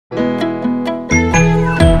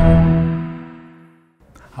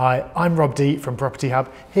Hi, I'm Rob D from Property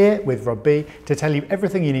Hub, here with Rob B to tell you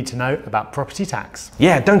everything you need to know about property tax.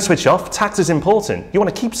 Yeah, don't switch off. Tax is important. You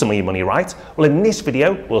want to keep some of your money, right? Well, in this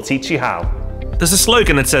video, we'll teach you how. There's a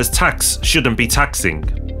slogan that says tax shouldn't be taxing.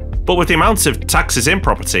 But with the amount of taxes in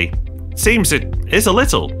property, it seems it is a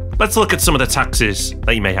little. Let's look at some of the taxes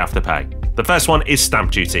that you may have to pay. The first one is stamp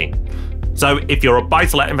duty. So if you're a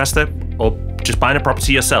buy-to-let investor or just buying a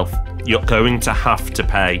property yourself, you're going to have to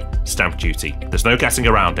pay stamp duty. There's no getting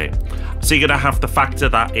around it. So you're going to have to factor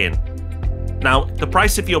that in. Now, the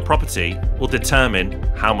price of your property will determine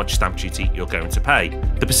how much stamp duty you're going to pay.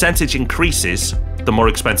 The percentage increases the more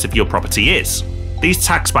expensive your property is. These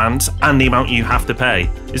tax bands and the amount you have to pay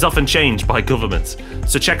is often changed by government.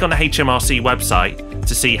 So check on the HMRC website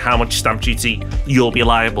to see how much stamp duty you'll be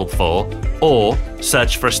liable for, or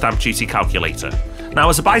search for a stamp duty calculator. Now,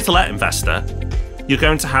 as a buy-to-let investor, you're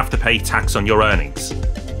going to have to pay tax on your earnings.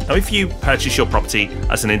 Now, if you purchase your property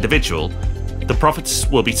as an individual, the profits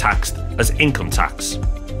will be taxed as income tax.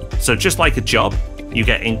 So just like a job, you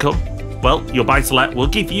get income, well, your buy-to-let will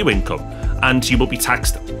give you income, and you will be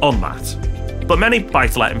taxed on that. But many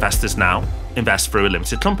buy-to-let investors now invest through a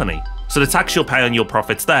limited company. So the tax you'll pay on your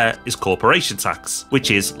profits there is corporation tax,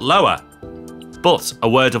 which is lower. But a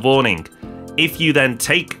word of warning, if you then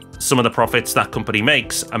take some of the profits that company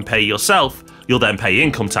makes and pay yourself, you'll then pay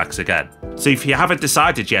income tax again. So if you haven't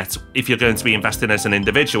decided yet if you're going to be investing as an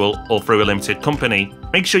individual or through a limited company,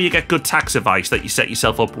 make sure you get good tax advice that you set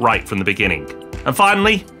yourself up right from the beginning. And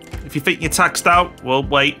finally, if you think you're taxed out, well,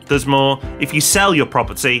 wait, there's more. If you sell your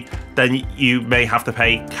property, then you may have to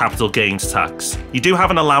pay capital gains tax. You do have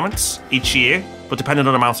an allowance each year, but depending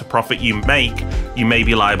on the amount of profit you make, you may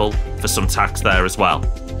be liable for some tax there as well.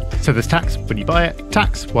 So there's tax when you buy it,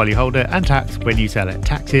 tax while you hold it, and tax when you sell it.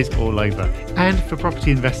 Taxes all over. And for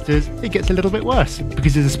property investors, it gets a little bit worse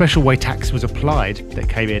because there's a special way tax was applied that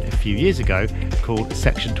came in a few years ago called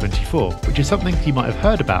Section 24, which is something you might have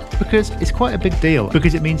heard about because it's quite a big deal,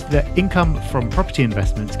 because it means that income from property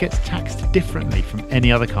investments gets taxed differently from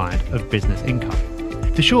any other kind of business income.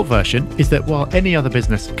 The short version is that while any other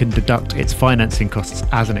business can deduct its financing costs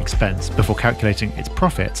as an expense before calculating its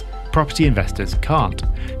profits, property investors can't.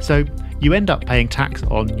 So you end up paying tax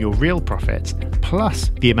on your real profits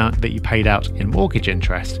plus the amount that you paid out in mortgage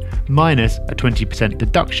interest minus a 20%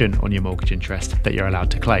 deduction on your mortgage interest that you're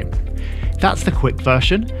allowed to claim. That's the quick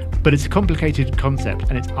version, but it's a complicated concept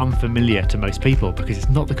and it's unfamiliar to most people because it's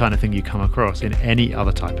not the kind of thing you come across in any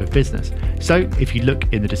other type of business. So if you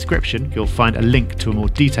look in the description, you'll find a link to a more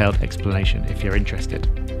detailed explanation if you're interested.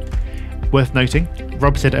 Worth noting,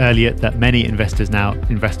 Rob said earlier that many investors now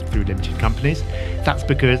invest through limited companies. That's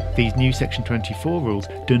because these new Section 24 rules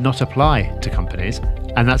do not apply to companies,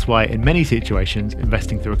 and that's why in many situations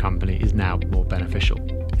investing through a company is now more beneficial.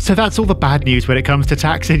 So that's all the bad news when it comes to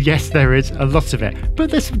tax, and yes, there is a lot of it, but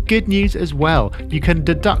there's some good news as well. You can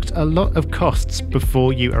deduct a lot of costs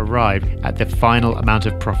before you arrive at the final amount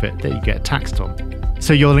of profit that you get taxed on.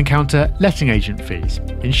 So you'll encounter letting agent fees,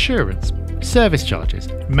 insurance, service charges,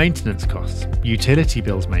 maintenance costs, utility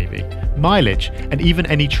bills maybe, mileage, and even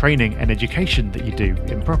any training and education that you do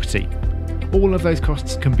in property. All of those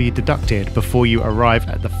costs can be deducted before you arrive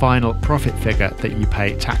at the final profit figure that you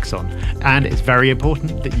pay tax on. And it's very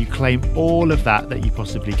important that you claim all of that you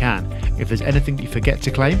possibly can. If there's anything you forget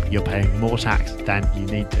to claim, you're paying more tax than you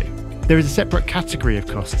need to. There is a separate category of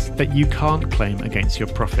costs that you can't claim against your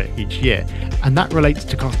profit each year, and that relates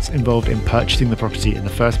to costs involved in purchasing the property in the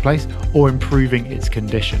first place or improving its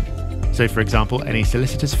condition. So for example, any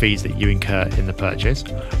solicitor's fees that you incur in the purchase,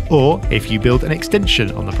 or if you build an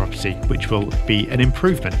extension on the property, which will be an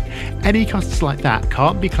improvement. Any costs like that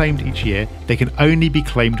can't be claimed each year, they can only be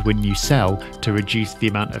claimed when you sell to reduce the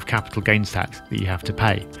amount of capital gains tax that you have to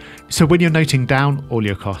pay. So when you're noting down all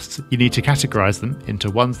your costs, you need to categorise them into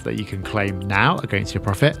ones that you can claim now against your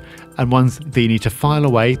profit, and ones that you need to file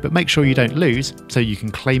away but make sure you don't lose so you can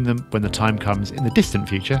claim them when the time comes in the distant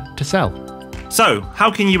future to sell. So, how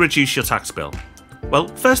can you reduce your tax bill? Well,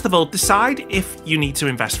 first of all, decide if you need to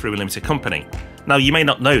invest through a limited company. Now, you may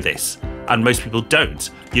not know this, and most people don't.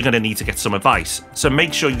 You're going to need to get some advice, so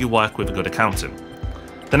make sure you work with a good accountant.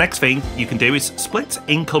 The next thing you can do is split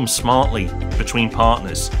income smartly between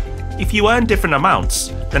partners. If you earn different amounts,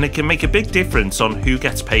 then it can make a big difference on who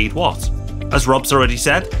gets paid what. As Rob's already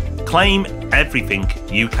said, claim everything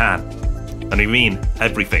you can. And I mean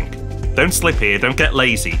everything. Don't slip here, don't get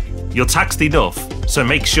lazy. You're taxed enough, so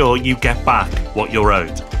make sure you get back what you're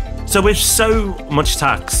owed. So with so much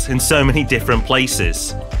tax in so many different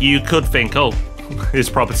places, you could think, oh, is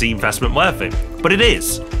property investment worth it? But it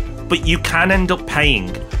is. But you can end up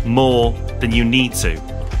paying more than you need to.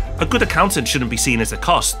 A good accountant shouldn't be seen as a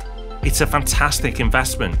cost. It's a fantastic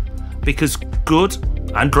investment because good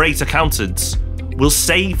and great accountants will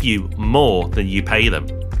save you more than you pay them.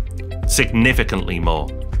 Significantly more.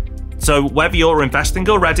 So whether you're investing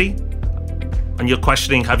already and you're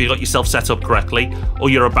questioning have you got yourself set up correctly,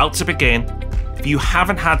 or you're about to begin, if you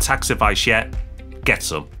haven't had tax advice yet, get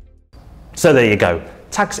some. So there you go.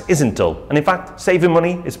 Tax isn't dull, and in fact, saving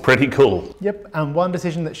money is pretty cool. Yep, and one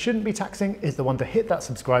decision that shouldn't be taxing is the one to hit that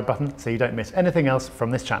subscribe button so you don't miss anything else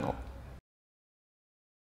from this channel.